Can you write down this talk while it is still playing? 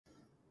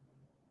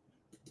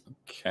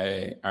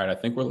Okay. All right. I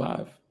think we're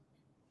live.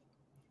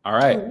 All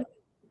right.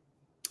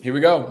 Here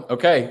we go.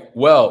 Okay.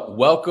 Well,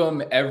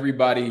 welcome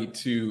everybody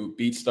to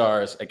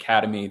BeatStars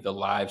Academy, the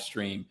live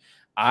stream.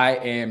 I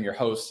am your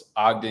host,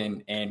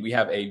 Ogden, and we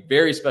have a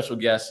very special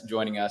guest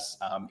joining us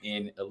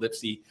in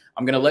Elipsi.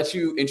 I'm going to let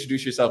you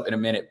introduce yourself in a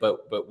minute,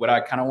 but what I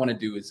kind of want to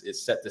do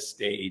is set the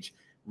stage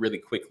really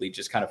quickly,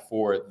 just kind of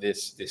for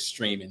this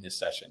stream in this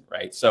session,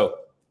 right? So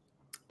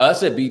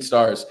us at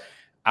BeatStars,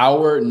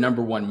 our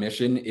number one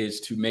mission is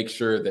to make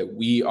sure that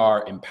we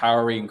are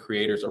empowering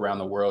creators around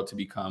the world to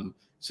become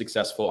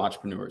successful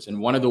entrepreneurs. And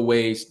one of the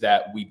ways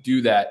that we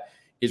do that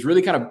is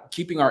really kind of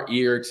keeping our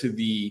ear to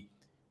the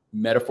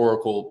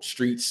metaphorical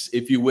streets,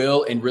 if you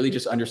will, and really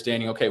just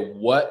understanding, okay,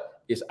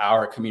 what is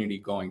our community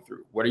going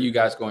through? What are you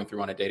guys going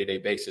through on a day-to-day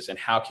basis? And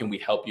how can we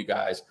help you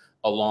guys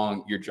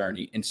along your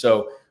journey? And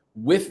so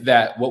with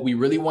that, what we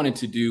really wanted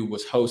to do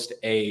was host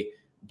a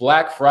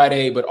Black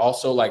Friday, but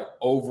also like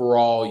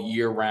overall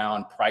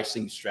year-round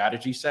pricing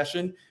strategy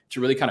session to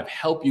really kind of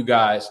help you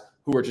guys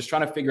who are just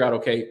trying to figure out,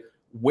 okay,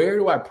 where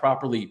do I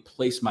properly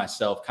place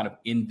myself kind of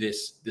in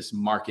this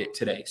market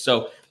today?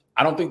 So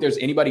I don't think there's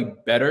anybody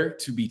better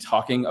to be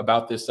talking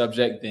about this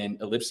subject than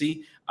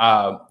Elipsi.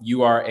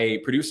 You are a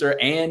producer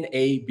and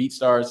a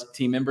BeatStars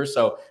team member.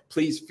 So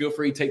please feel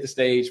free to take the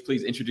stage.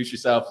 Please introduce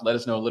yourself. Let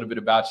us know a little bit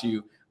about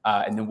you,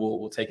 and then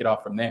we'll take it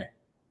off from there.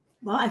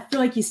 Well, I feel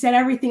like you said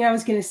everything I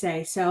was going to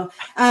say. So,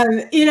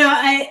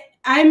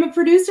 I'm a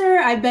producer.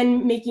 I've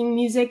been making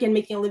music and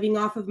making a living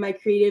off of my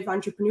creative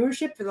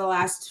entrepreneurship for the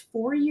last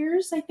 4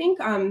 years, I think,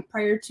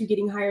 prior to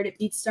getting hired at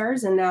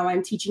BeatStars. And now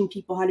I'm teaching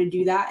people how to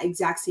do that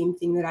exact same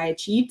thing that I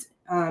achieved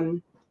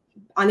on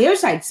the other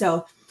side.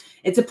 So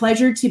it's a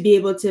pleasure to be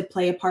able to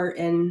play a part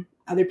in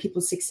other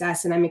people's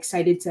success. And I'm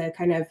excited to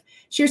kind of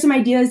share some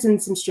ideas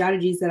and some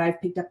strategies that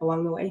I've picked up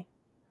along the way.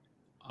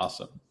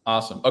 Awesome.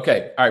 Awesome.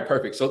 Okay. All right.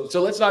 Perfect. So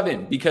let's dive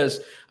in,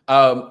 because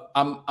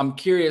I'm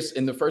curious.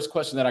 And the first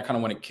question that I kind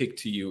of want to kick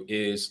to you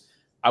is,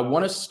 I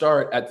want to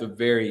start at the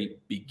very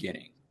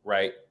beginning,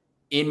 right?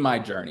 In my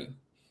journey,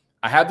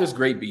 I have this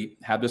great beat,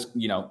 have this,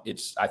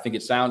 I think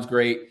it sounds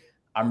great.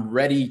 I'm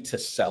ready to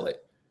sell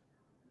it.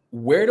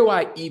 Where do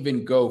I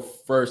even go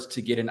first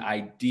to get an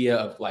idea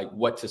of like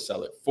what to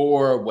sell it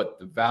for, what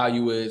the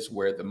value is,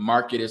 where the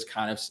market is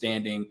kind of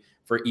standing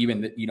for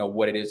even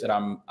what it is that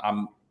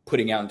I'm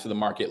putting out into the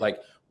market? Like,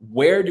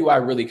 where do I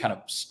really kind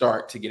of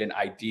start to get an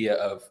idea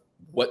of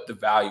what the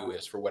value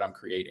is for what I'm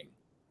creating?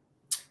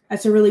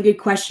 That's a really good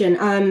question.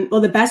 Well,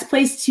 the best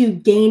place to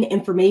gain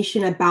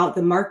information about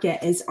the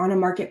market is on a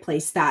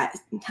marketplace that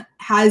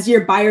has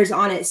your buyers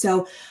on it.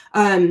 So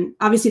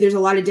obviously there's a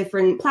lot of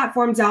different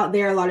platforms out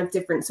there, a lot of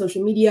different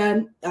social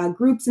media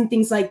groups and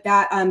things like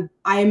that.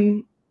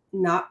 I'm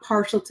not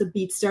partial to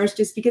BeatStars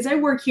just because I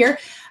work here.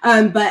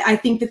 But I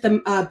think that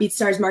the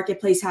BeatStars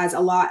marketplace has a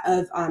lot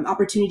of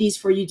opportunities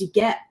for you to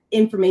get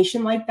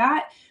information like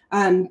that,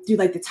 through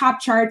like the top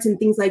charts and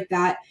things like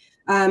that.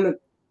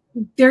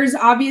 There's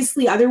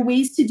obviously other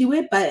ways to do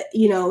it, but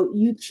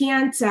you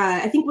can't,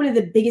 I think one of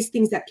the biggest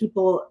things that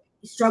people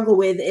struggle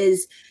with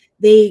is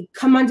they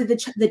come onto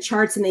the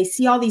charts and they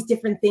see all these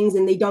different things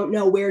and they don't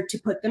know where to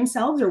put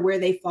themselves or where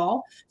they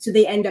fall. So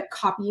they end up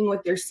copying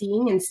what they're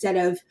seeing instead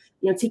of,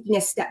 taking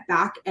a step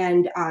back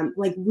and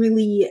like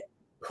really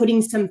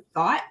putting some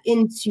thought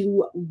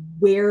into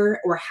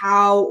where or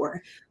how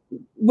or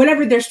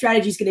whatever their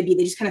strategy is going to be.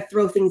 They just kind of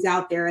throw things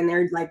out there and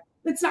they're like,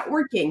 it's not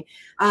working.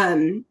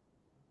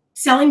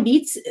 Selling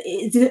beats,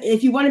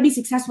 if you want to be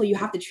successful, you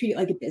have to treat it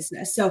like a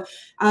business. So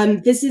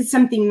this is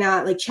something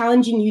that like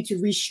challenging you to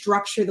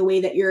restructure the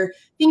way that you're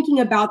thinking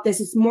about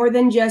this. It's more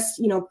than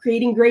just,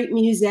 creating great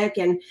music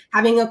and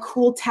having a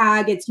cool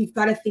tag. You've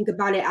got to think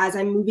about it as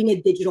I'm moving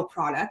a digital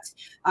product.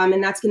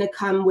 And that's going to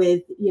come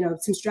with,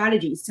 some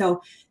strategies.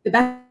 So the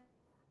best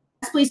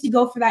place to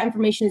go for that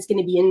information is going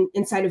to be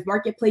inside of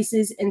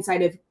marketplaces,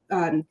 inside of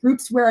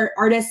groups where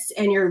artists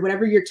and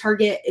whatever your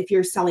target, if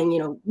you're selling,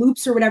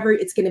 loops or whatever,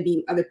 it's going to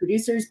be other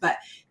producers, but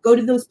go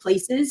to those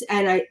places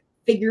and I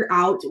figure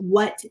out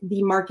what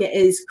the market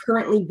is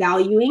currently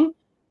valuing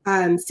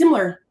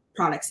similar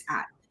products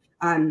at.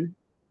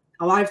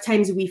 A lot of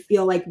times we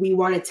feel like we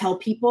want to tell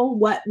people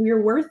what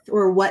we're worth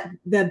or what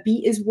the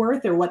beat is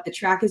worth or what the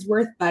track is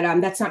worth, but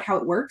that's not how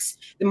it works.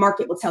 The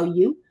market will tell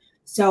you.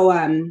 So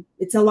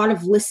it's a lot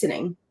of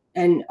listening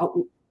and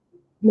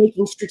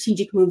making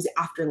strategic moves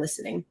after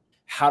listening.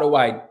 How do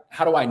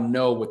I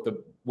know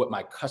what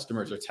my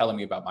customers are telling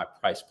me about my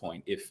price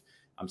point? If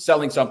I'm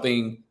selling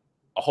something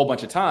a whole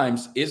bunch of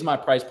times, is my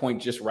price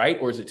point just right,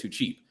 or is it too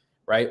cheap,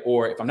 right?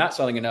 Or if I'm not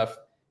selling enough,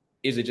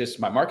 is it just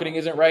my marketing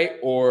isn't right,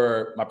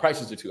 or my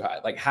prices are too high?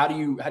 Like, how do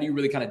you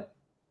really kind of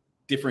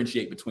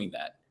differentiate between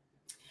that?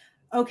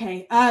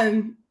 Okay.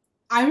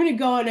 I'm going to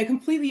go in a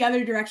completely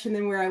other direction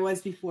than where I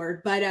was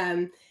before, but,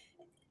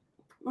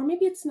 or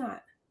maybe it's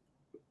not.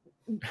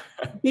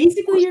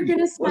 Basically, you're going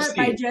to start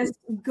by just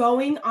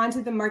going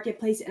onto the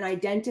marketplace and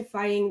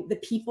identifying the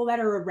people that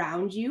are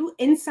around you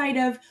inside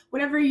of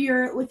whatever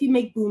if you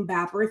make boom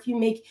bap or if you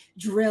make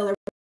drill or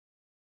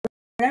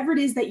whatever it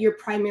is that your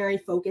primary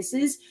focus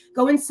is,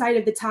 go inside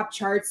of the top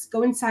charts,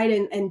 go inside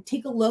and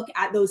take a look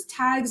at those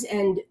tags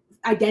and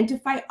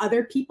identify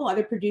other people,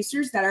 other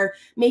producers that are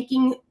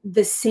making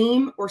the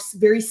same or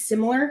very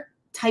similar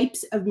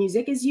types of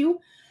music as you,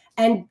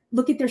 and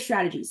look at their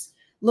strategies,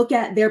 look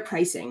at their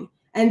pricing.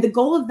 And the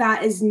goal of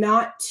that is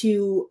not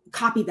to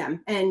copy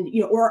them and,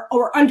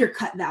 or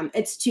undercut them.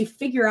 It's to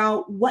figure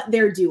out what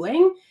they're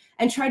doing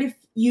and try to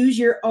use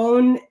your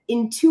own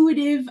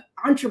intuitive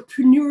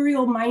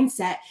entrepreneurial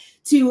mindset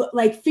to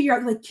figure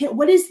out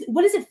what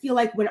does it feel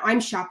like when I'm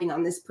shopping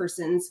on this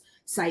person's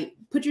site.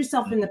 Put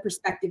yourself in the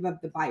perspective of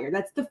the buyer.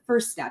 That's the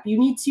first step. You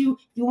need to,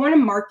 if you want to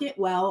market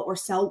well or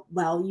sell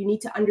well, you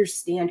need to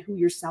understand who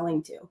you're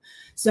selling to.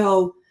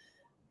 So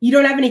you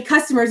don't have any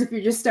customers if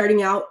you're just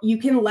starting out, you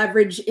can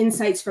leverage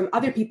insights from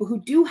other people who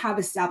do have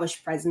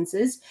established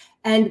presences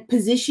and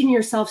position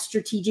yourself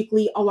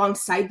strategically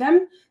alongside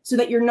them so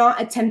that you're not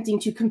attempting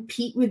to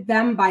compete with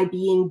them by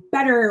being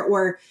better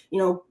or,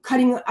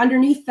 cutting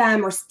underneath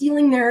them or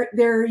stealing their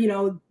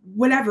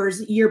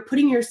whatever's. You're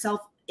putting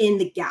yourself in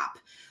the gap.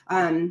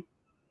 I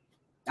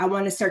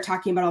want to start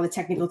talking about all the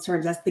technical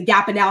terms. That's the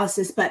gap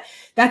analysis, but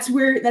that's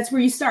where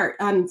you start.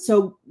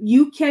 So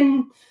you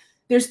can.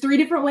 There's 3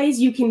 different ways.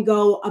 You can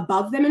go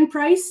above them in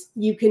price,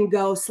 you can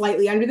go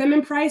slightly under them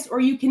in price, or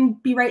you can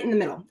be right in the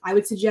middle. I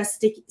would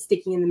suggest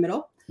sticking in the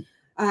middle.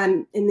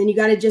 And then you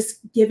got to just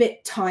give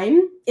it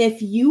time.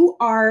 If you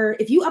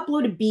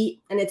upload a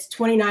beat and it's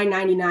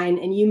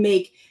 $29.99 and you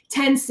make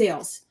 10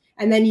 sales,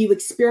 and then you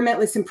experiment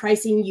with some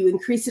pricing, you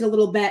increase it a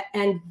little bit,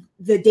 and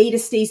the data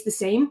stays the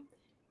same,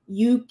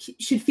 you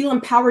should feel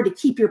empowered to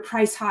keep your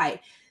price high.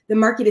 The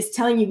market is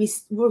telling you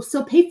we'll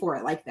still pay for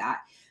it like that.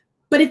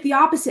 But if the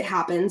opposite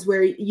happens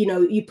where,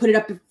 you put it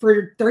up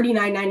for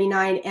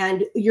 $39.99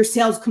 and your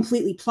sales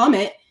completely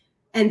plummet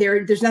and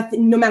there's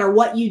nothing, no matter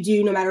what you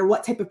do, no matter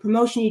what type of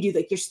promotion you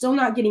do, you're still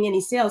not getting any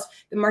sales,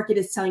 the market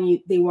is telling you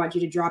they want you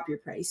to drop your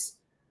price.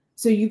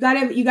 So you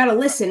gotta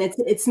listen.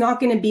 It's not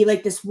going to be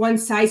like this one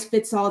size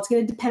fits all. It's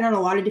going to depend on a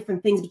lot of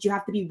different things, but you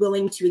have to be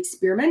willing to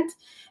experiment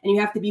and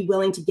you have to be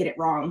willing to get it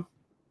wrong.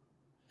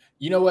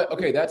 You know what?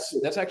 Okay.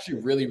 That's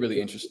actually really,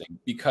 really interesting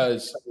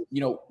because,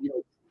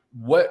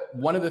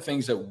 one of the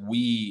things that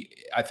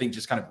I think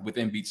just kind of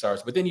within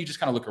BeatStars, but then you just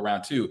kind of look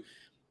around too,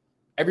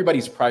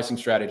 everybody's pricing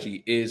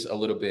strategy is a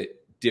little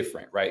bit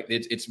different, right?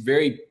 It's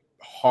very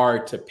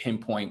hard to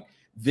pinpoint,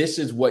 this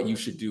is what you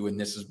should do and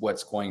this is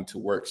what's going to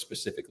work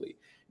specifically.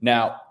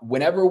 Now,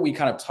 whenever we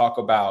kind of talk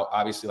about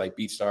obviously like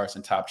BeatStars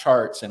and top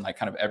charts and like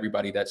kind of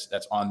everybody that's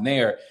on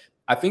there,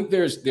 I think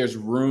there's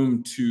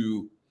room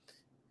to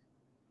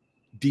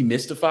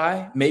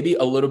demystify maybe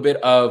a little bit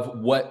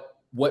of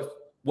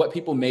what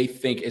people may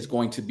think is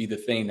going to be the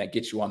thing that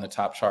gets you on the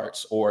top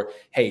charts, or,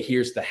 hey,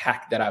 here's the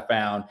hack that I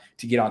found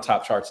to get on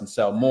top charts and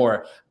sell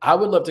more. I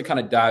would love to kind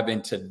of dive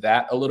into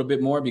that a little bit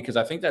more because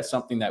I think that's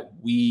something that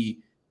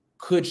we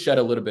could shed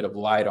a little bit of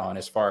light on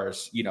as far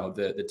as,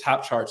 the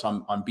top charts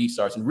on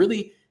BeatStars and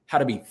really how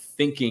to be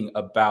thinking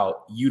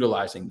about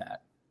utilizing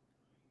that.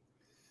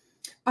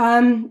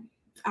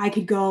 I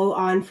could go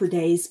on for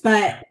days,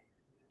 but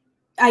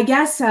I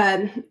guess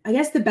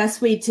the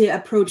best way to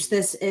approach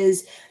this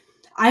is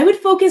I would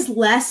focus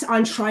less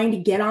on trying to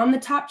get on the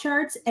top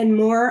charts and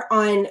more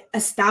on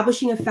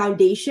establishing a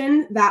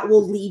foundation that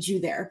will lead you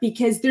there,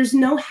 because there's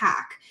no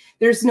hack.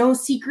 There's no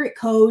secret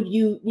code,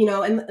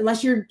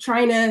 unless you're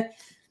trying to,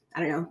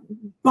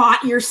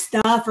 bot your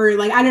stuff or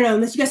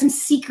unless you got some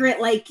secret,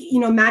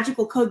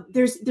 magical code.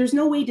 There's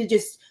no way to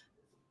just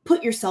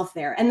put yourself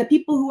there. And the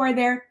people who are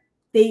there,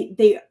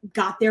 they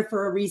got there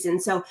for a reason.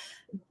 So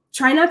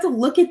try not to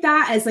look at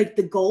that as like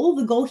the goal.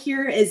 The goal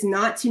here is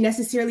not to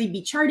necessarily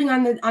be charting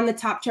on the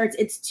top charts.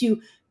 It's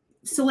to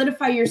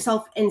solidify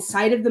yourself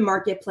inside of the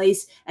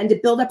marketplace and to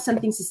build up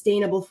something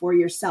sustainable for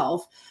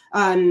yourself.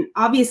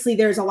 Obviously,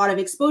 there's a lot of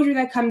exposure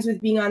that comes with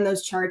being on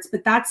those charts,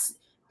 but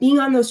being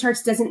on those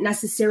charts doesn't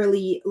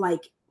necessarily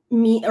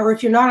or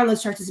if you're not on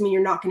those charts doesn't mean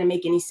you're not going to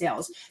make any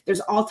sales. There's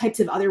all types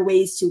of other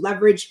ways to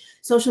leverage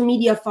social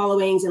media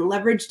followings and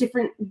leverage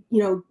different,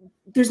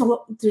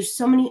 there's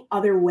so many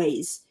other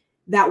ways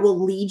that will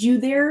lead you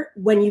there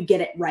when you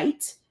get it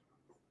right,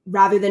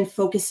 rather than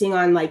focusing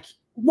on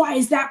why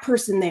is that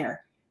person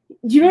there?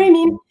 Do you know what I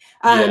mean?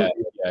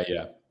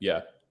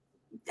 Yeah.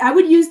 I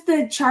would use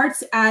the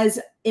charts as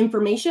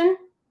information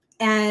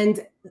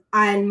and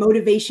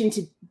motivation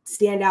to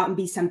stand out and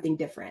be something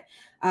different.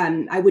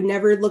 I would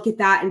never look at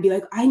that and be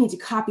like, I need to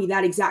copy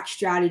that exact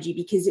strategy,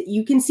 because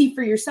you can see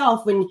for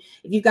yourself if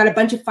you've got a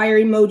bunch of fire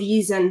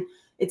emojis and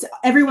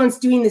everyone's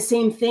doing the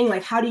same thing.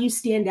 How do you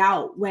stand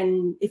out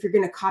if you're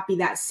going to copy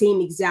that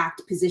same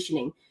exact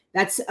positioning?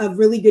 That's a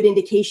really good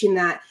indication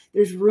that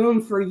there's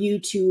room for you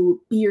to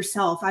be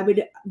yourself. I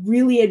would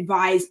really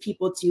advise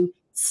people to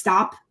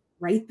stop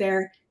right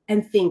there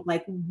and think,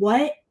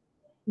 what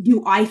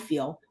do I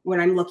feel when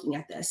I'm looking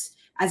at this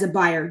as a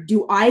buyer?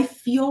 Do I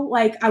feel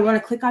like I want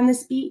to click on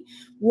this beat?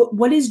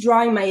 What is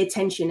drawing my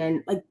attention?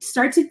 And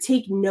start to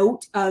take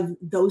note of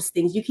those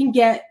things. You can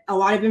get a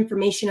lot of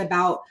information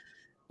about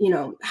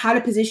how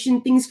to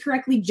position things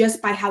correctly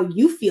just by how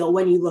you feel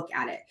when you look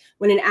at it.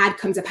 When an ad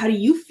comes up, how do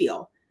you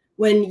feel?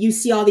 When you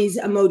see all these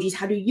emojis,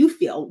 how do you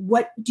feel?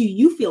 What do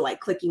you feel like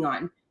clicking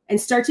on? And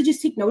start to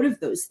just take note of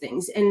those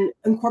things and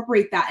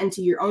incorporate that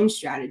into your own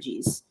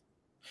strategies.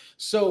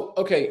 So,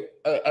 okay,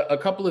 a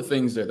couple of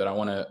things there that I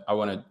want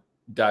to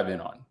dive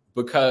in on,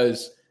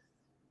 because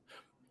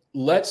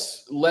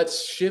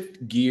let's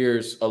shift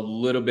gears a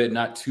little bit,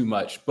 not too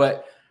much,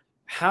 but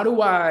how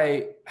do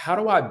I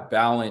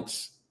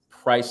balance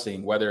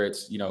pricing, whether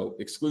it's,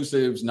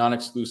 exclusives,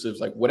 non-exclusives,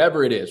 like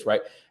whatever it is,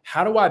 right?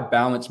 How do I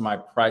balance my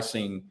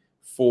pricing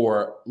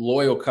for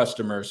loyal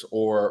customers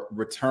or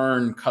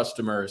return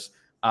customers,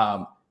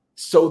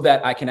 so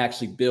that I can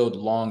actually build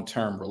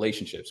long-term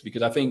relationships?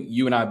 Because I think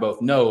you and I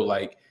both know,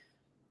 like,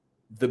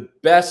 the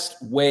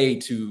best way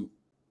to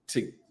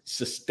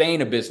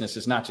sustain a business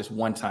is not just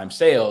one-time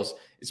sales.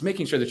 It's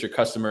making sure that your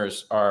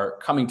customers are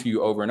coming to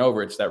you over and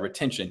over. It's that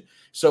retention.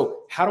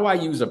 So how do I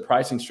use a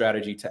pricing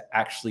strategy to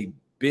actually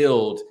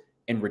build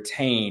and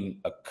retain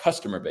a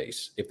customer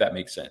base, if that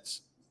makes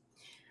sense?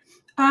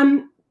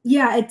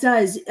 Yeah, it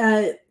does.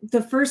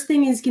 The first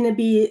thing is going to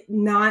be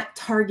not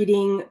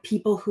targeting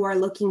people who are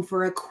looking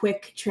for a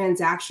quick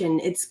transaction.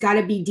 It's got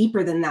to be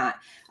deeper than that.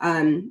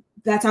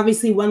 That's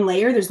obviously one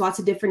layer. There's lots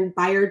of different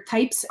buyer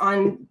types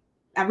on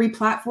every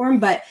platform,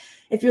 but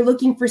if you're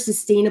looking for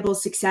sustainable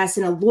success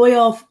and a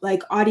loyal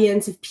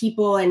audience of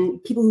people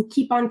and people who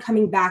keep on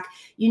coming back,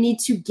 you need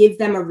to give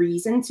them a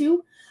reason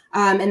to.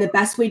 And the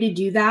best way to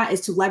do that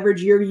is to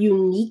leverage your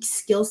unique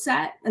skill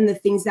set and the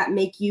things that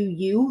make you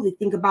you.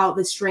 Think about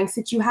the strengths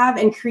that you have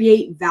and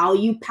create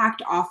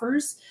value-packed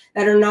offers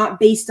that are not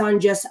based on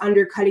just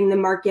undercutting the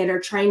market or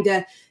trying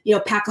to,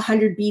 pack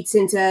 100 beats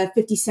into a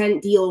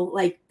 50-cent deal.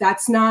 Like,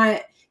 that's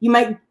not, you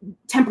might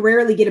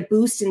temporarily get a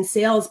boost in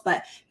sales,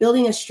 but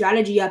building a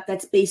strategy up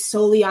that's based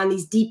solely on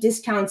these deep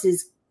discounts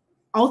is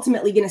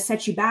ultimately going to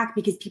set you back,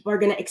 because people are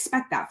going to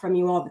expect that from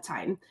you all the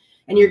time.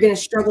 And you're going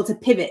to struggle to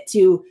pivot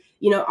to,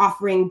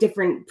 offering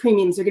different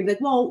premiums. They're going to be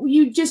like, well,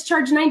 you just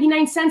charged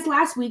 99 cents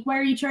last week. Why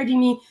are you charging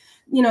me,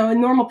 a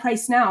normal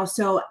price now?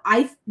 So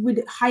I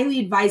would highly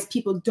advise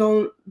people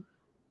don't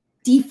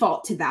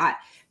default to that,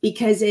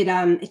 because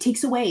it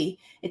takes away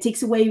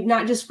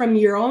not just from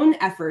your own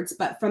efforts,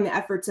 but from the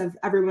efforts of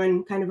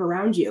everyone kind of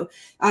around you.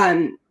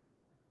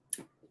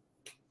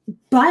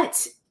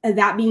 But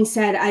that being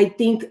said, I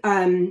think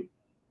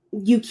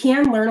you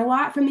can learn a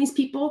lot from these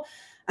people.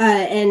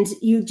 And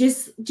you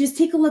just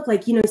take a look,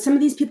 some of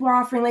these people are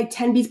offering like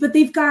 10 beats, but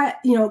they've got,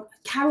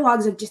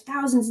 catalogs of just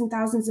thousands and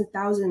thousands and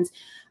thousands.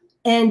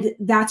 And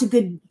that's a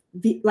good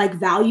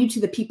value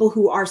to the people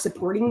who are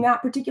supporting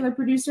that particular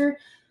producer.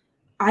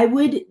 I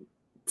would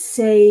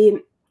say,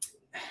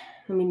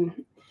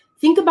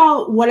 think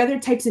about what other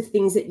types of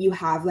things that you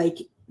have. Like,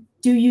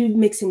 do you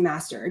mix and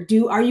master?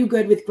 Are you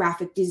good with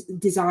graphic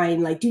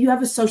design? Like, do you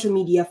have a social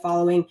media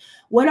following?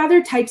 What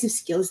other types of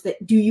skills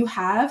do you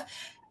have?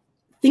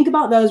 Think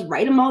about those,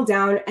 write them all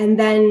down, and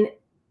then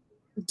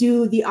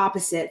do the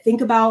opposite.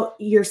 Think about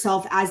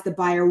yourself as the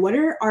buyer. What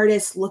are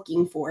artists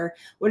looking for?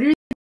 What are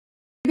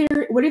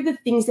the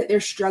things that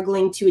they're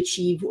struggling to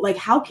achieve? Like,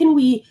 how can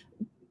we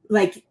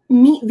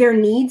meet their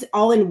needs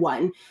all in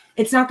one?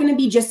 It's not going to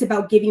be just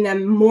about giving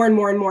them more and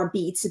more and more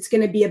beats. It's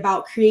going to be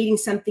about creating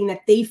something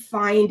that they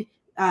find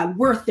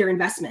worth their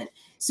investment.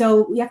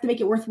 So we have to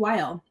make it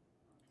worthwhile.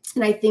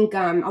 And I think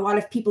a lot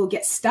of people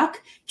get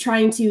stuck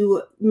trying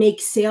to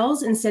make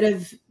sales instead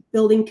of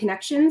building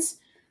connections.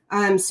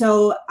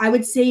 So I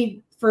would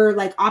say for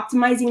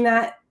optimizing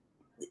that,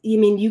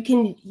 you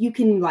can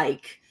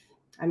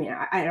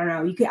I don't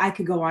know, I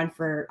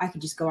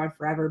could just go on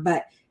forever,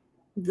 but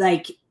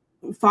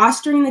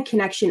fostering the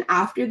connection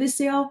after the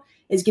sale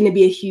is going to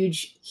be a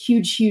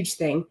huge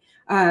thing.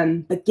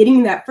 But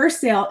getting that first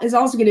sale is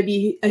also going to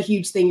be a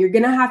huge thing. You're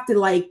going to have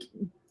to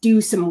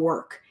do some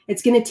work.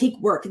 It's going to take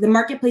work. The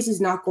marketplace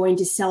is not going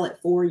to sell it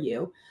for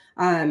you.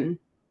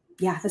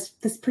 Yeah,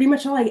 that's pretty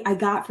much all I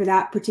got for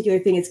that particular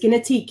thing. It's going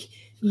to take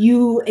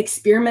you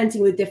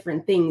experimenting with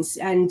different things.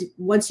 And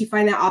once you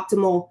find that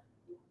optimal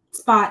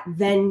spot,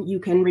 then you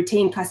can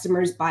retain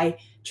customers by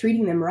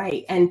treating them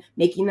right and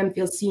making them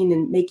feel seen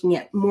and making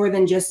it more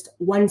than just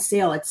one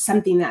sale. It's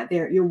something that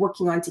you're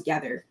working on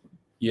together.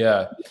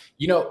 Yeah.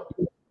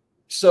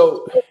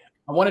 So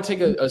I want to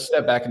take a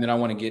step back, and then I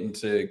want to get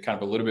into kind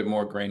of a little bit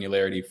more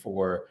granularity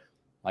for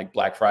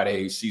Black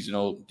Friday,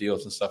 seasonal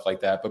deals and stuff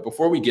like that. But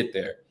before we get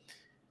there,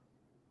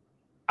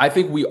 I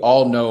think we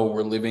all know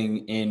we're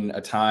living in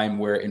a time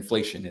where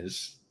inflation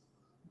is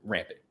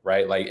rampant,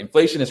 right?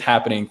 Inflation is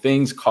happening.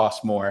 Things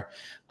cost more.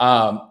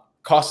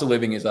 Cost of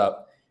living is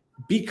up.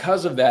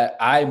 Because of that,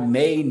 I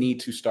may need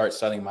to start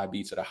selling my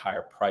beats at a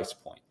higher price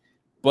point.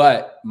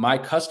 But my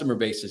customer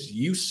base is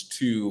used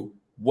to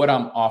what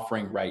I'm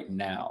offering right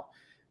now.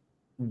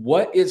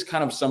 What is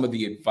kind of some of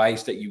the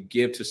advice that you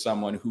give to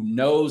someone who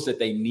knows that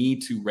they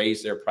need to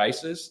raise their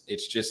prices?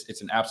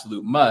 It's an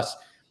absolute must,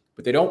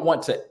 but they don't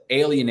want to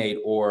alienate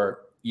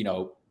or,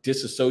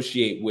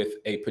 disassociate with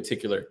a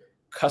particular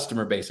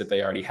customer base that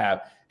they already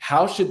have.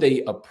 How should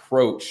they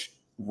approach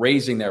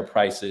raising their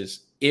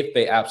prices if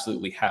they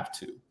absolutely have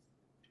to?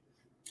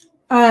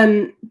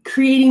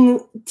 Creating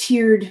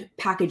tiered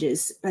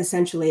packages,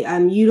 essentially,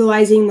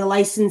 utilizing the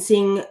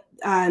licensing,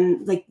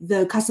 like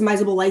the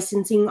customizable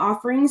licensing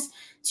offerings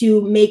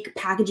to make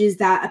packages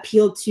that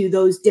appeal to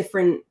those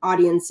different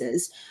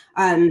audiences.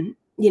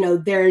 You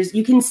know,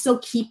 you can still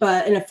keep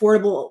an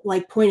affordable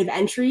like point of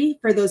entry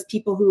for those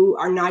people who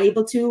are not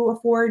able to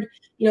afford,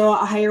 you know,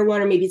 a higher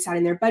one, or maybe it's not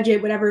in their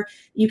budget, whatever.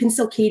 You can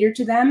still cater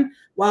to them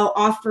while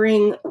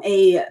offering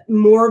a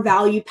more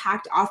value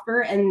packed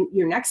offer and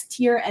your next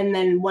tier, and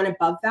then one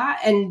above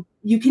that. And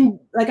you can,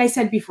 like I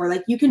said before,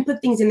 like you can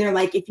put things in there,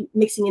 like if you're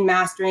mixing and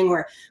mastering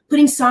or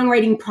putting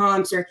songwriting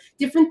prompts or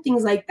different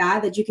things like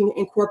that you can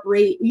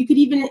incorporate. You could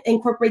even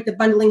incorporate the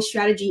bundling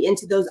strategy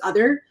into those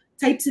other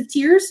types of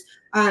tiers.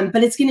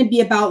 But it's going to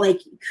be about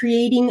like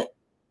creating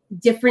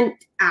different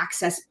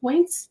access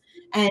points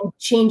and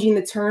changing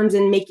the terms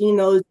and making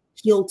those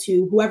appeal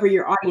to whoever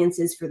your audience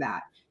is for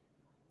that.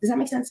 Does that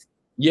make sense?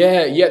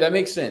 Yeah, that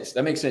makes sense.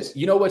 That makes sense.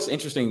 You know, what's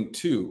interesting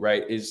too,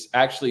 right, is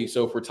actually,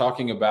 so if we're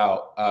talking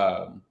about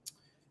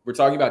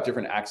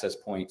different access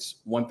points,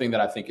 one thing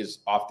that I think is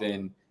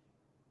often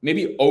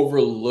maybe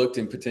overlooked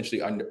and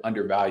potentially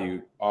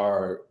undervalued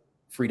are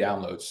free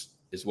downloads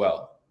as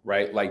well,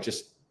 right? Like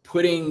just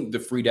putting the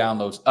free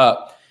downloads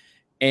up.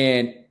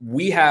 And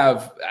we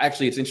have,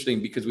 actually, it's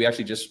interesting because we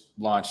actually just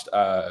launched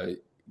kind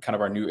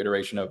of our new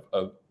iteration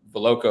of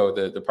Veloco,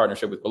 the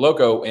partnership with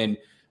Veloco. And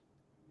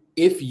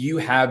if you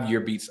have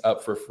your beats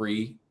up for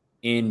free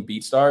in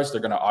BeatStars,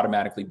 they're going to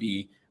automatically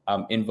be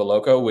in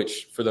Veloco,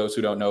 which, for those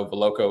who don't know,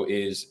 Veloco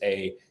is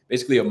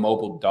basically a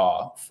mobile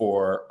DAW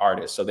for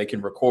artists. So they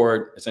can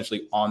record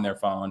essentially on their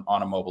phone,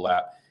 on a mobile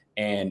app.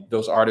 And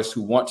those artists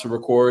who want to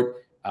record,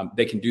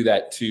 they can do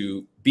that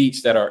to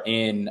beats that are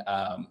in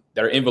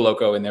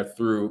Veloco, and they're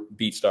through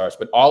BeatStars.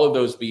 But all of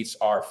those beats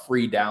are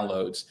free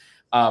downloads.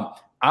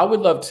 I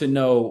would love to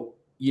know,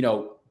 you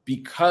know,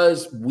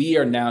 because we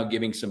are now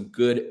giving some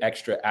good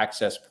extra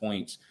access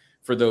points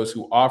for those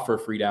who offer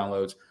free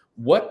downloads,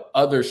 what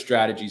other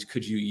strategies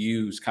could you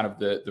use kind of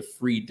the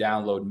free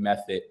download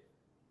method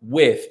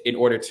with in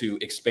order to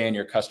expand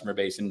your customer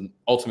base and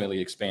ultimately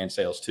expand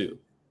sales too?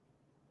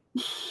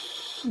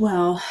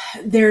 Well,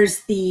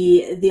 there's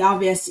the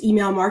obvious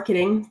email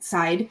marketing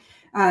side.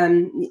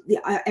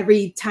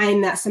 Every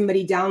time that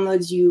somebody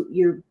downloads you,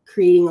 you're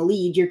creating a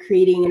lead, you're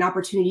creating an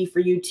opportunity for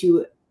you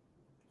to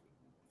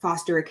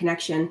foster a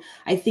connection.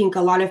 I think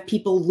a lot of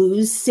people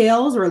lose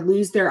sales or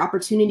lose their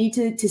opportunity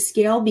to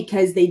scale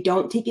because they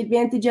don't take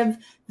advantage of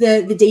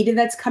the data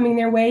that's coming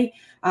their way.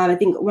 I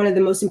think one of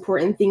the most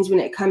important things when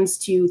it comes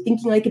to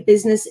thinking like a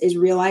business is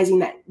realizing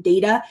that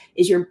data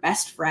is your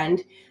best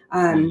friend.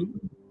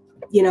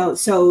 You know,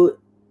 so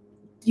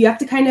you have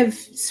to kind of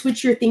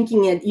switch your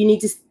thinking, and you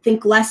need to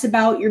think less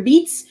about your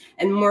beats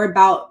and more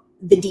about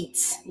the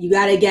deets. You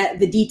got to get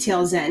the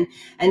details in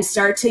and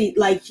start to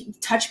like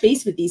touch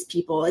base with these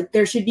people. Like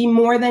there should be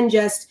more than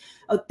just,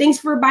 oh, thanks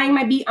for buying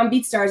my beat on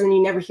BeatStars, and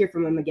you never hear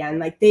from them again.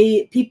 Like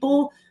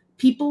people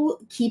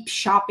keep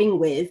shopping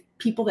with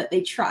people that they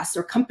trust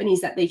or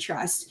companies that they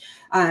trust,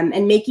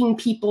 and making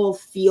people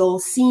feel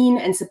seen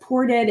and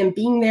supported and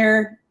being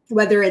there,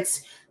 whether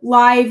it's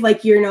live,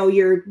 like, you know,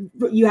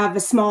 you have a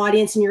small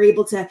audience and you're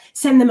able to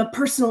send them a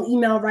personal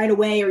email right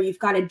away, or you've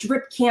got a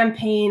drip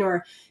campaign,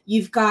 or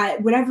you've got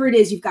whatever it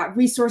is, you've got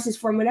resources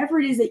for them, whatever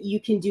it is that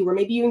you can do, or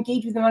maybe you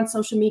engage with them on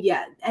social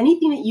media,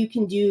 anything that you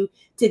can do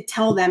to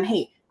tell them,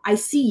 hey, I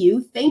see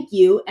you, thank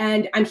you,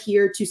 and I'm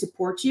here to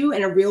support you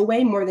in a real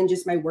way, more than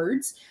just my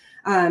words,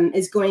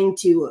 it's going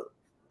to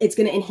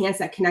enhance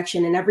that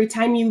connection. And every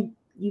time you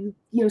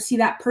see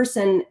that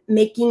person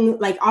making,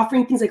 like,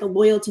 offering things like a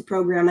loyalty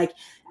program, like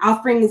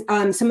offering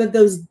some of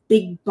those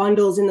big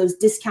bundles and those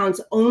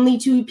discounts only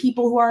to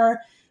people who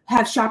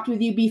have shopped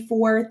with you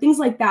before, things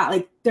like that.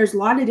 Like there's a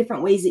lot of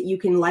different ways that you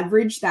can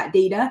leverage that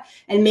data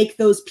and make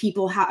those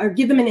people or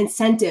give them an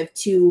incentive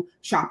to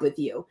shop with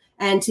you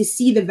and to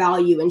see the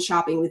value in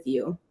shopping with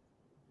you.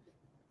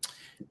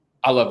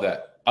 I love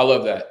that.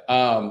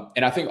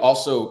 And I think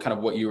also kind of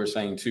what you were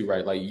saying too,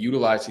 right? Like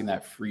utilizing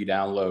that free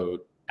download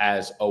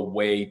as a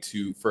way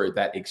for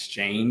that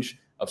exchange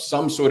of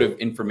some sort of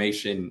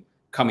information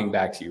coming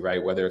back to you,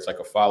 right? Whether it's like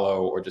a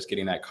follow or just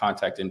getting that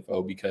contact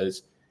info,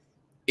 because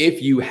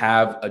if you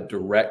have a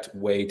direct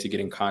way to get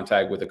in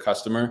contact with a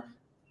customer,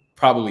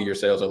 probably your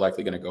sales are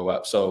likely going to go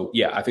up. So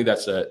yeah, I think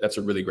that's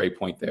a really great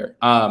point there.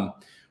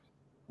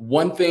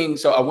 One thing,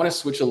 so I want to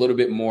switch a little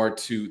bit more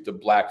to the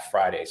Black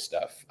Friday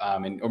stuff,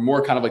 or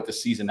more kind of like the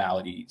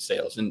seasonality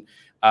sales. And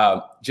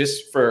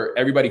just for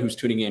everybody who's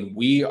tuning in,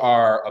 we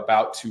are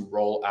about to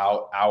roll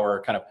out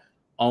our kind of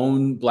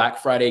own Black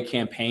Friday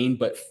campaign,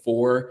 but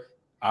for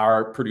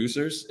our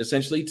producers,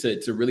 essentially,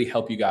 to really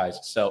help you guys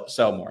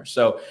sell more.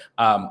 So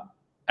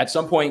at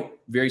some point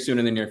very soon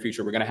in the near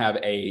future, we're going to have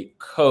a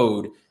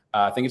code.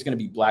 I think it's going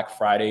to be Black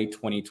Friday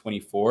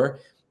 2024.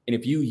 And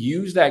if you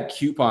use that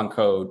coupon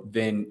code,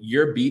 then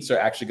your beats are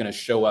actually going to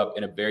show up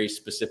in a very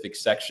specific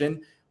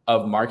section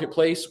of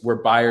Marketplace where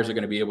buyers are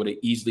going to be able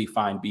to easily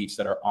find beats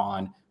that are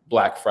on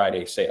Black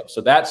Friday sale.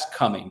 So that's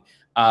coming.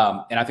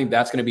 And I think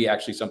that's going to be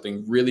actually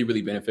something really,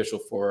 really beneficial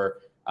for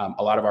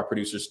a lot of our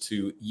producers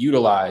to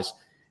utilize.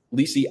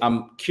 Lisi,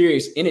 I'm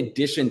curious, in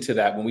addition to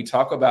that, when we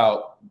talk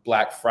about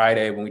Black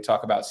Friday, when we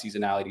talk about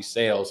seasonality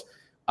sales,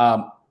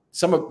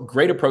 some of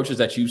great approaches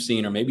that you've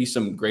seen, or maybe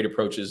some great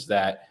approaches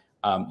that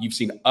you've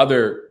seen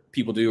other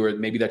people do, or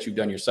maybe that you've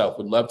done yourself,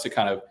 would love to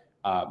kind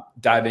of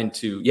dive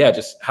into,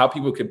 just how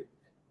people could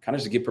kind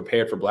of just get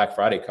prepared for Black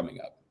Friday coming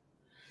up.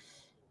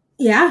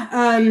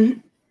 Yeah.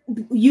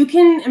 You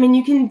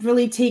can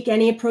really take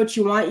any approach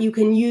you want. You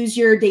can use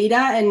your data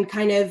and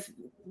kind of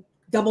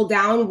double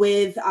down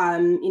with,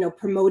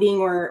 promoting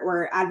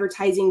or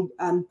advertising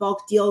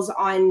bulk deals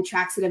on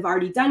tracks that have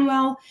already done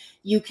well.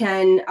 You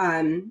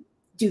can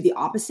do the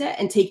opposite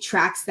and take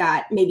tracks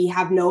that maybe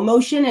have no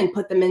motion and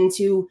put them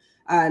into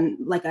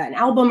like an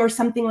album or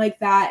something like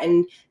that,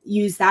 and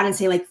use that and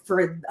say, like,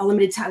 for a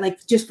limited time,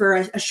 like just for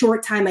a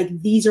short time,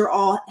 like these are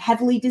all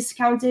heavily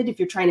discounted. If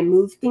you're trying to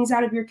move things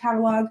out of your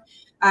catalog,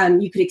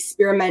 you could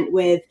experiment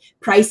with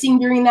pricing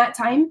during that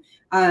time.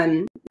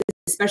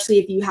 Especially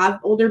if you have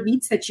older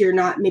beats that you're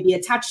not maybe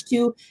attached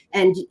to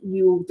and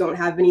you don't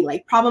have any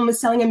like problem with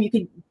selling them, you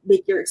could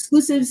make your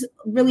exclusives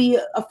really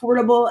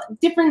affordable.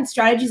 Different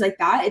strategies like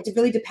that. It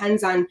really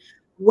depends on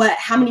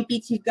how many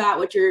beats you've got,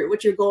 what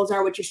your goals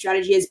are, what your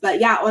strategy is. But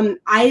yeah,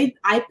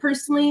 I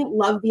personally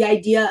love the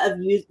idea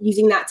of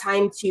using that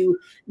time to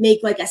make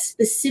like a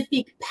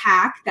specific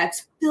pack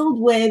that's filled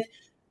with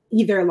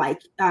either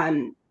like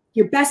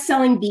your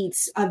best-selling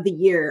beats of the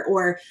year,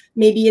 or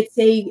maybe it's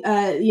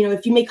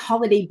if you make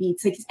holiday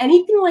beats, like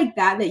anything like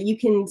that you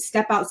can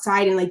step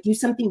outside and like do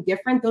something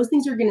different. Those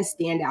things are going to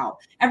stand out.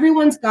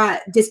 Everyone's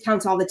got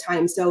discounts all the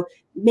time, so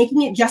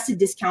making it just a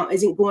discount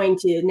isn't going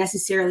to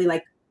necessarily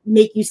like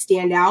make you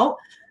stand out.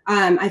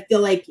 I feel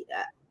like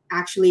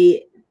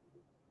actually,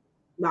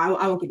 well,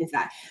 I won't get into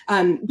that.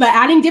 But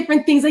adding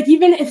different things, like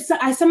even if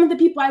some of the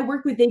people I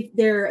work with,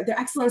 they're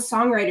excellent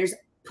songwriters,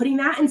 putting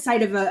that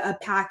inside of a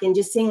pack and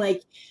just saying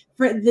like,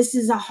 this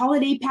is a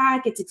holiday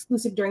pack, it's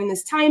exclusive during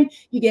this time.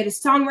 You get a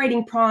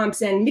songwriting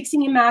prompts and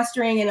mixing and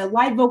mastering and a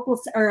live vocal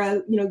or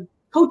a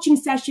coaching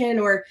session,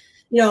 or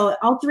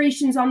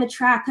alterations on the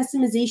track,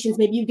 customizations.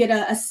 Maybe you get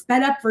a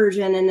sped up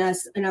version and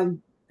a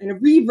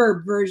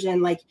reverb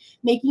version, like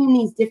making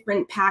these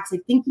different packs,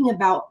 like thinking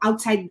about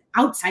outside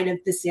of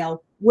the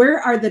sale. Where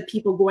are the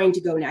people going to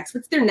go next?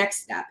 What's their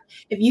next step?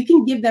 If you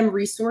can give them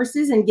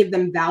resources and give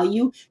them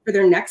value for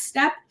their next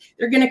step,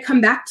 they're going to come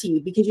back to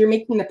you because you're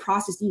making the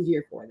process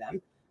easier for them.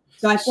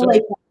 So I feel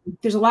like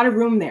there's a lot of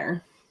room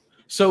there.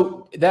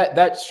 So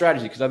that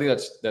strategy, because I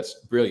think that's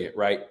brilliant,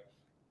 right?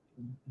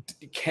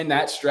 Can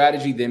that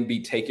strategy then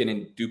be taken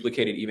and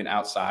duplicated even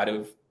outside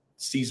of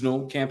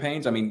seasonal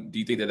campaigns? I mean, do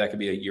you think that could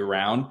be a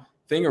year-round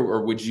thing,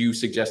 or would you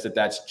suggest that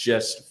that's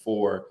just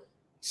for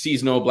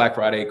seasonal, Black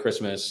Friday,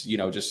 Christmas,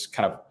 just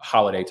kind of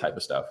holiday type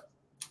of stuff?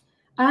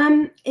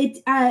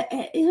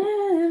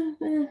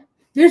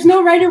 There's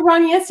no right or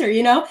wrong answer.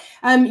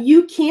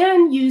 You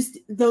can use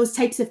those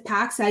types of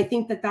packs. I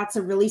think that's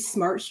a really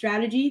smart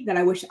strategy that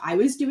I wish I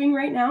was doing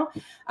right now.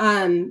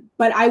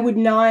 But I would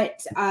not.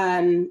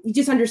 You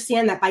just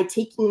understand that by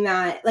taking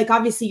that, like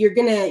obviously you're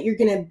gonna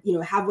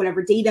have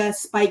whatever data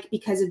spike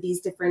because of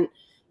these different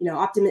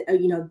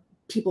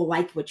people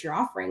like what you're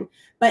offering.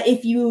 But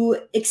if you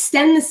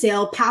extend the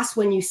sale past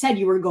when you said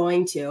you were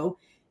going to,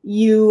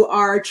 you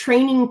are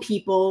training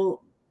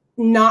people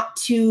not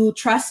to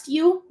trust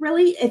you,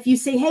 really. If you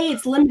say, hey,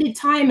 it's limited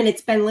time and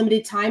it's been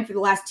limited time for the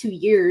last 2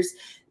 years,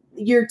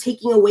 you're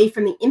taking away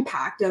from the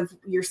impact of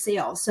your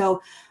sale.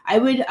 So I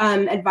would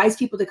advise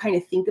people to kind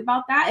of think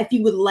about that. If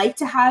you would like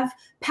to have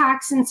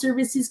packs and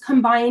services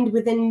combined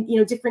within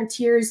different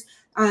tiers,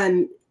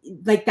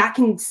 like that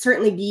can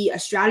certainly be a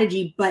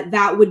strategy, but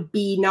that would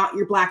be not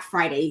your Black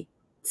Friday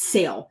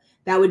sale.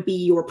 That would be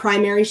your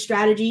primary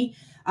strategy.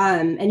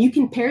 And you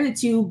can pair the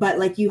two, but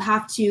like you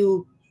have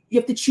to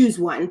choose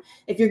one.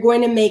 If you're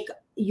going to make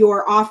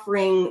your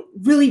offering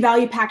really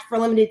value packed for a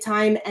limited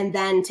time and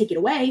then take it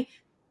away,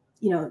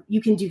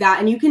 you can do that.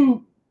 And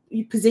you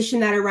position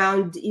that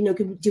around,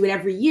 could do it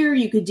every year.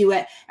 You could do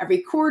it every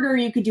quarter.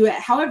 You could do it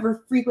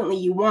however frequently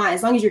you want.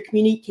 As long as you're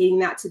communicating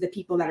that to the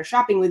people that are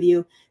shopping with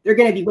you, they're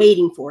going to be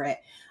waiting for it.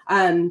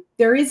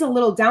 There is a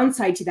little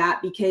downside to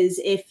that, because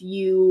if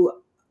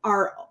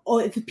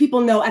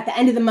people know at the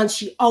end of the month,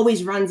 she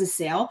always runs a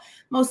sale,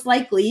 most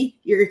likely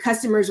your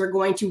customers are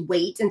going to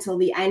wait until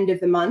the end of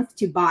the month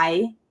to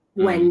buy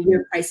when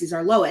your prices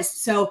are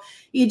lowest. So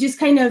you just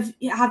kind of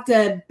have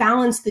to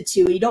balance the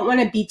two. You don't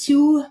want to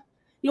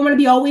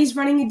be always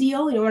running a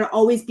deal. You don't want to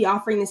always be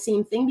offering the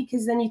same thing,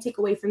 because then you take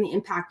away from the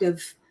impact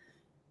of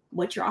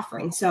what you're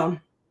offering. So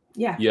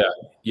yeah.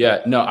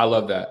 No, I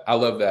love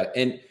that.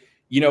 And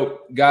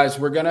guys,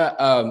 we're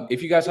gonna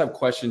if you guys have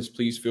questions,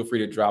 please feel free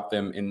to drop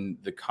them in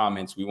the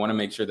comments. We want to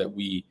make sure that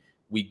we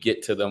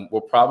get to them. We'll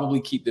probably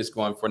keep this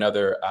going for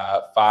another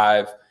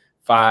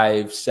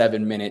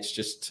 7 minutes,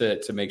 just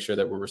to make sure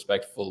that we're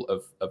respectful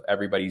of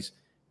everybody's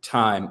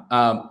time.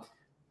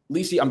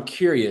 Lisi, I'm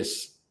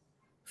curious,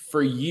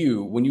 for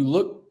you, when you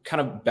look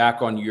kind of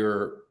back on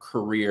your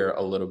career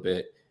a little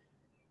bit,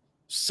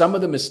 some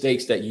of the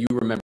mistakes that you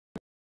remember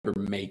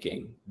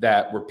making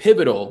that were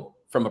pivotal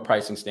from a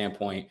pricing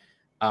standpoint,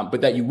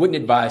 but that you wouldn't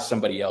advise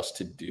somebody else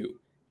to do,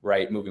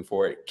 right, moving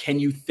forward. Can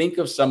you think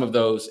of some of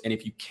those? And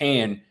if you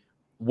can,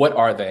 what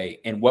are they?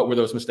 And what were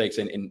those mistakes?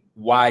 And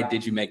why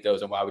did you make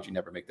those? And why would you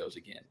never make those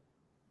again?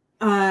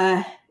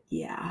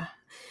 Yeah.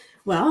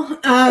 Well,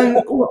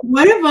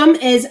 one of them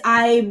is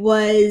I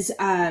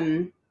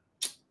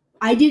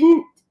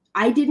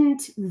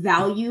didn't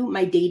value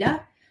my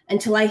data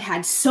until I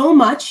had so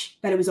much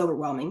that it was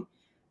overwhelming.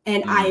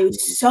 And I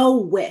so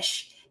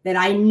wish that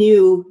I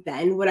knew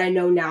then what I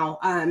know now,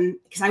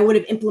 because I would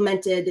have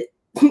implemented,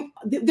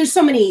 there's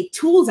so many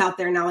tools out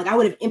there now, like I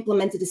would have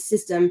implemented a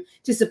system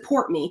to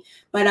support me,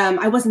 but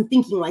I wasn't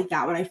thinking like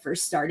that when I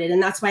first started.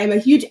 And that's why I'm a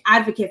huge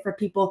advocate for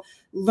people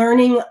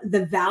learning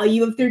the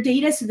value of their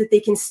data so that they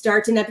can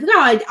start to not,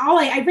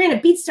 I ran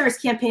a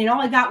BeatStars campaign and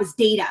all I got was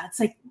data. It's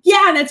like,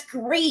 yeah, that's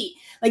great.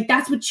 Like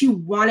that's what you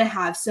want to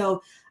have.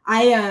 So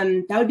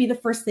that would be the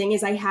first thing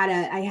is I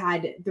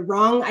had the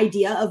wrong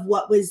idea of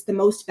what was the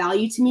most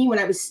value to me when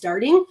I was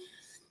starting.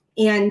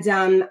 And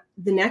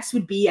the next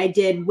would be I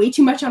did way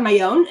too much on my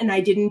own, and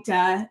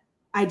that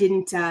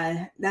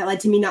led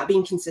to me not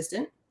being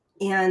consistent.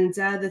 And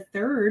the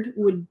third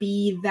would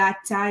be that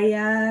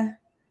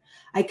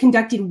I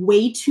conducted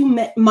way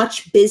too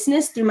much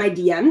business through my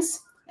DMs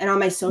and on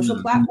my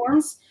social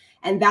platforms.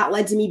 And that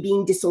led to me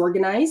being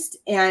disorganized.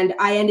 And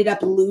I ended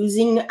up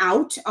losing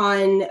out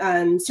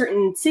on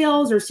certain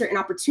sales or certain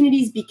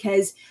opportunities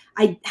because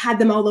I had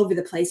them all over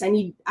the place.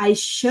 I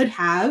should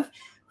have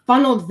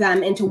funneled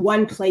them into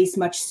one place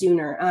much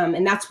sooner.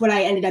 And that's what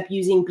I ended up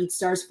using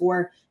BeatStars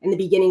for in the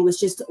beginning, was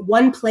just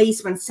one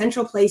place, one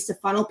central place to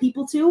funnel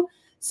people to,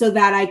 so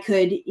that I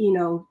could,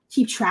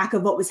 keep track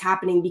of what was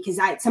happening.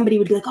 Because somebody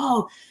would be like,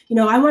 oh,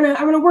 I want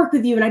to work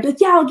with you. And I'd be like,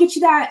 yeah, I'll get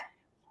you that.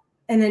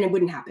 And then it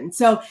wouldn't happen.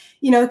 So,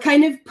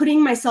 kind of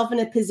putting myself in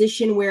a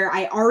position where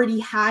I already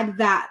had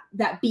that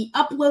beat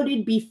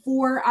uploaded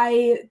before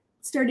I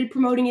started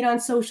promoting it on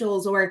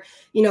socials, or,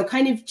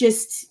 kind of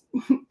just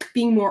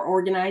being more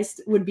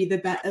organized would be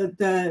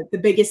the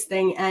biggest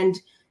thing, and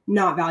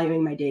not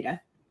valuing my data.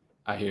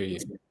 I hear you.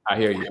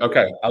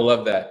 Okay. I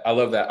love that. I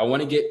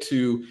want to get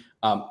to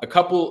a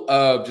couple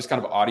of just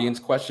kind of audience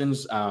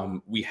questions.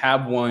 We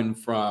have one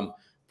from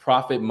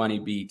Profit Money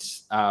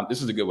Beats.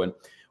 This is a good one.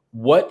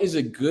 What is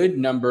a good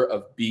number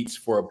of beats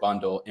for a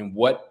bundle, and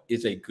what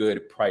is a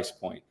good price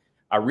point?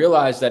 I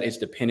realize that it's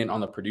dependent on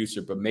the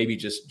producer, but maybe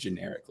just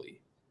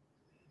generically.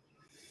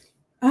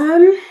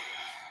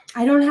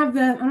 I don't have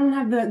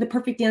the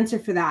perfect answer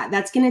for that.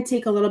 That's going to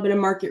take a little bit of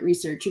market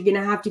research. You're going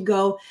to have to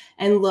go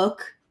and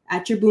look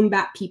at your boom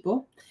bap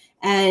people,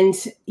 and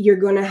you're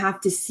going to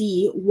have to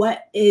see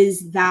what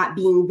is that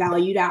being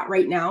valued at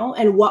right now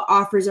and what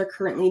offers are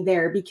currently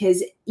there.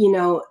 Because,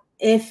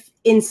 if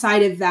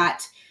inside of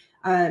that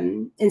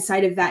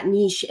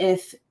niche,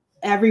 if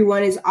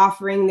everyone is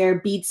offering their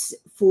beats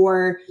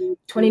for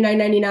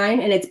 $29.99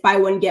 and it's buy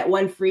one, get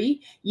one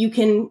free, you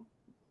can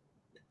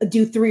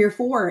do 3 or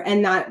 4,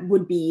 and that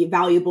would be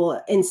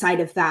valuable inside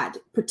of that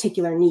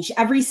particular niche.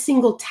 Every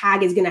single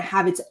tag is going to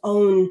have its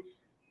own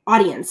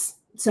audience.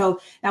 So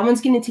that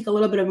one's going to take a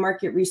little bit of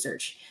market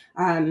research.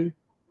 You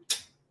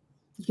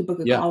can book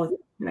a call with me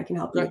and I can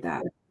help you with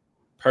that.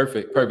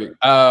 Perfect.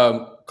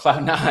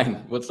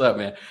 Cloud9, what's up,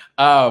 man?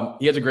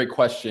 He has a great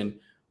question.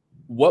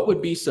 What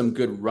would be some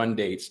good run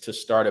dates to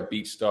start a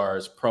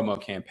BeatStars promo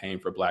campaign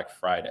for Black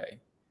Friday?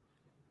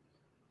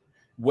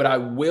 What I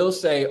will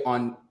say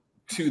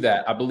to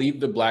that, I believe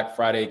the Black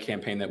Friday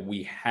campaign that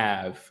we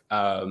have,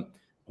 I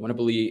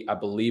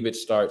believe it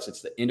starts,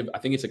 it's the end of, I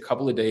think it's a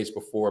couple of days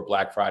before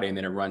Black Friday, and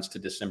then it runs to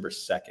December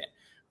 2nd.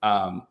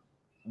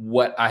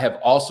 What I have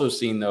also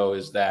seen though,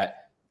 is that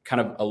kind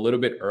of a little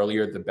bit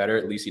earlier, the better,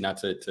 at least not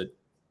to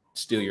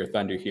steal your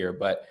thunder here.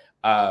 But,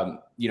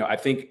 I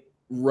think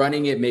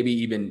running it maybe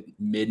even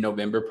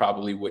mid-November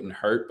probably wouldn't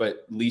hurt.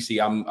 But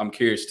Lisi, I'm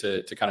curious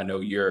to kind of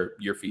know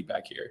your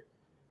feedback here.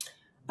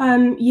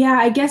 Yeah,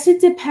 I guess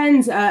it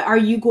depends. Are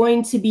you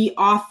going to be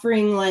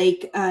offering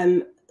like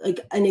an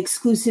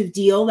exclusive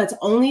deal that's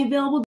only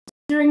available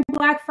during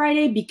Black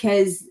Friday?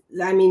 Because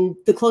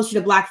the closer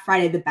to Black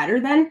Friday, the better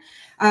then.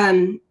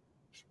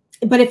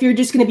 But if you're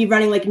just going to be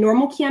running like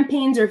normal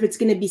campaigns, or if it's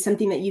going to be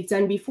something that you've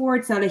done before,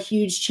 it's not a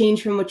huge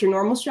change from what your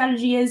normal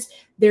strategy is.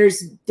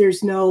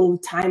 There's no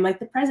time like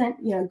the present.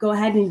 Go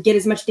ahead and get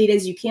as much data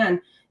as you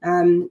can.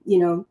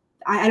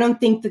 I don't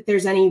think that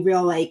there's any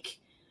real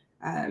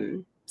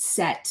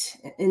set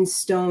in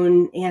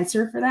stone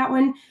answer for that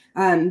one.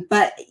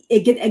 But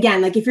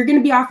again, like if you're going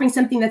to be offering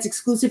something that's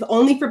exclusive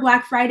only for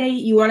Black Friday,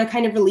 you want to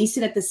kind of release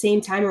it at the same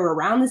time or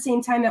around the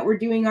same time that we're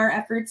doing our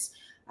efforts.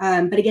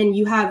 But again,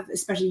 you have,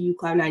 especially you,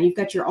 Cloud9, you've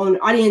got your own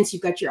audience,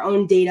 you've got your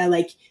own data.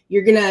 Like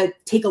you're going to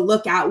take a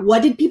look at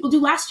what did people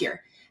do last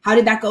year? How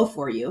did that go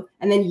for you?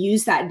 And then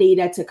use that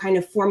data to kind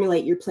of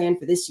formulate your plan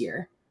for this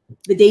year.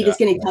 The data is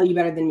going to tell you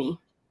better than me.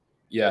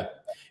 Yeah.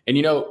 And,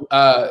 you know,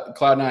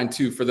 Cloud9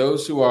 too, for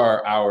those who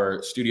are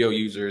our studio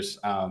users,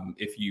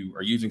 if you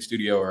are using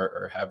studio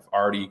or have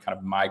already kind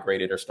of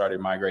migrated or started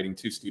migrating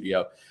to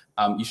studio,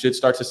 you should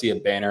start to see a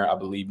banner, I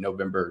believe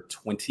November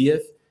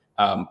 20th,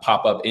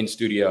 pop up in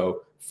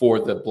studio for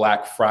the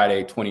Black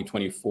Friday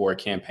 2024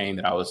 campaign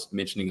that I was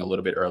mentioning a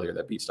little bit earlier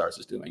that BeatStars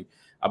is doing.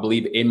 I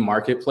believe in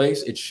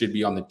Marketplace, it should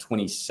be on the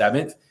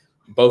 27th.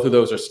 Both of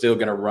those are still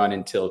going to run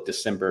until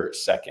December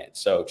 2nd.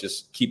 So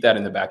just keep that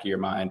in the back of your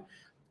mind.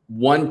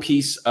 One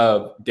piece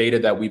of data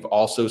that we've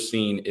also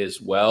seen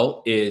as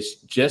well is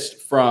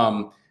just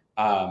from,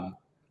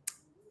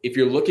 if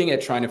you're looking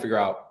at trying to figure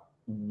out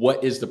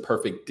what is the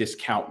perfect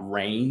discount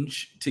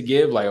range to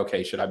give, like,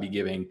 okay, should I be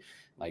giving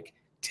like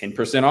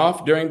 10%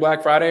 off during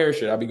Black Friday, or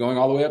should I be going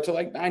all the way up to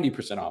like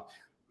 90% off?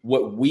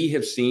 What we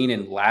have seen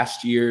in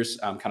last year's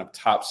kind of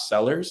top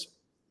sellers,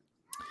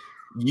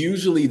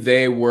 usually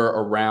they were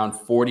around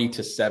 40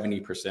 to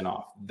 70%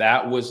 off.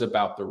 That was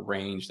about the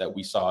range that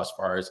we saw as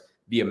far as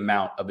the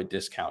amount of a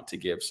discount to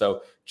give.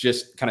 So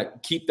just kind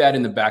of keep that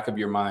in the back of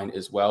your mind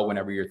as well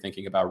whenever you're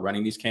thinking about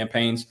running these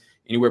campaigns.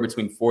 Anywhere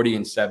between 40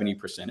 and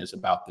 70% is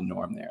about the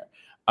norm there.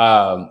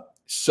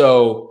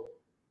 So,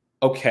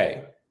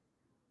 okay,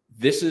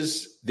 this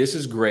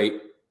is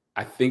great.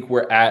 I think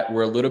we're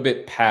a little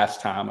bit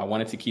past time. I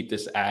wanted to keep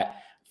this at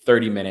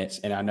 30 minutes.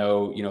 And I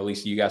know, you know,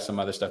 Lisa, you got some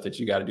other stuff that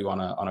you got to do on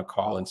a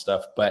call and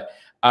stuff. But,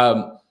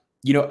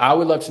 you know, I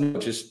would love to know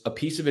just a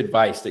piece of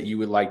advice that you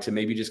would like to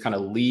maybe just kind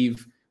of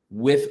leave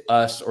with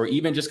us, or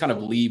even just kind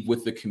of leave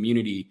with the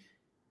community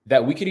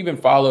that we could even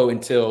follow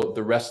until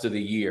the rest of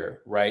the year,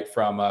 right?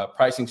 From a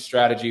pricing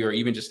strategy, or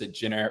even just a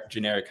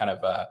generic kind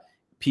of a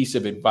piece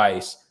of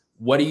advice.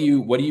 What do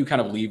you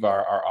kind of leave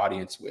our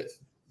audience with?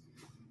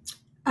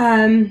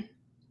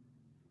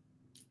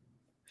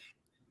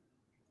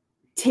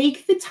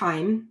 Take the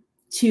time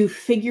to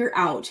figure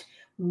out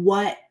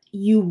what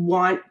you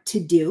want to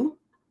do,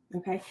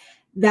 okay,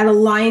 that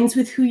aligns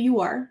with who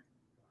you are,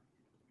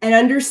 and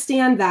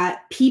understand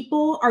that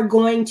people are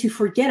going to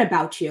forget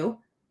about you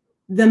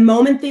the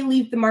moment they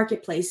leave the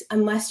marketplace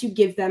unless you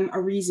give them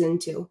a reason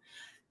to.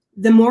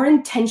 The more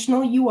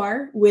intentional you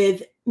are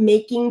with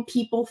making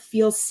people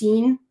feel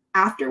seen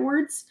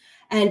afterwards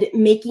and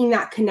making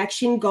that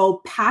connection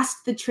go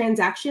past the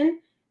transaction,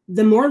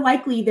 the more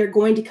likely they're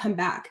going to come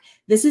back.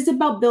 This is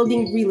about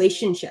building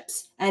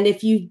relationships. And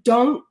if you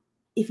don't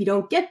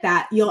get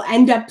that, you'll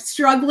end up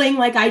struggling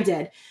like I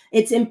did.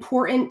 It's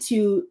important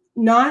to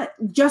not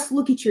just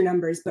look at your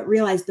numbers, but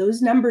realize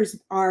those numbers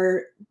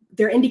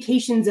they're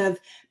indications of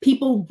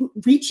people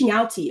reaching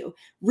out to you.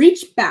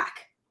 Reach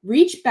back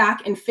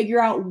and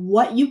figure out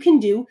what you can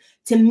do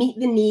to meet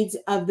the needs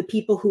of the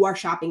people who are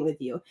shopping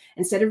with you.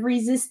 Instead of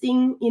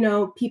resisting, you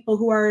know, people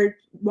who are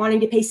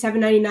wanting to pay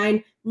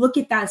 $7.99, look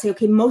at that and say,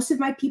 okay, most of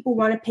my people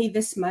want to pay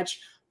this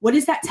much. What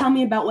does that tell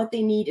me about what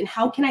they need, and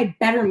how can I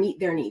better meet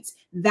their needs?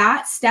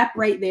 That step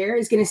right there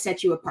is going to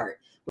set you apart.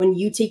 When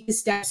you take the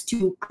steps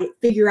to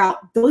figure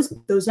out those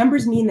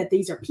numbers mean that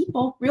these are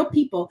people, real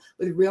people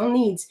with real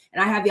needs,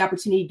 and I have the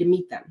opportunity to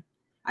meet them.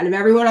 Out of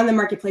everyone on the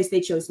marketplace, they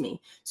chose me.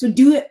 So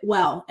do it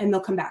well, and they'll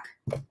come back.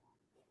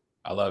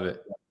 I love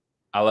it.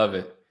 I love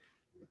it.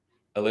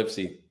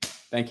 Elipsi,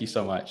 thank you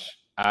so much.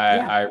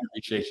 I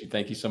appreciate you.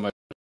 Thank you so much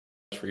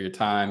for your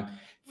time.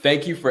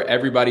 Thank you for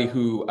everybody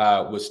who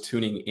was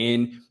tuning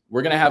in.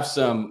 We're going to have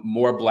some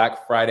more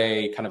Black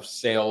Friday kind of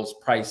sales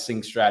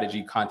pricing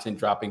strategy content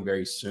dropping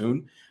very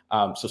soon.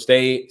 So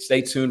stay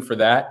tuned for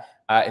that.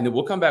 And then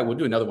we'll come back. We'll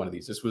do another one of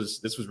these. This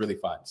was really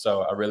fun.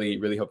 So I really,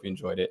 really hope you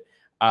enjoyed it.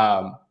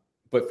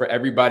 But for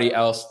everybody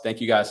else,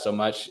 thank you guys so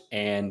much.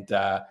 And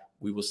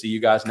we will see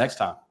you guys next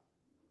time.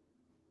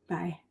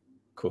 Bye.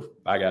 Cool.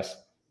 Bye, guys.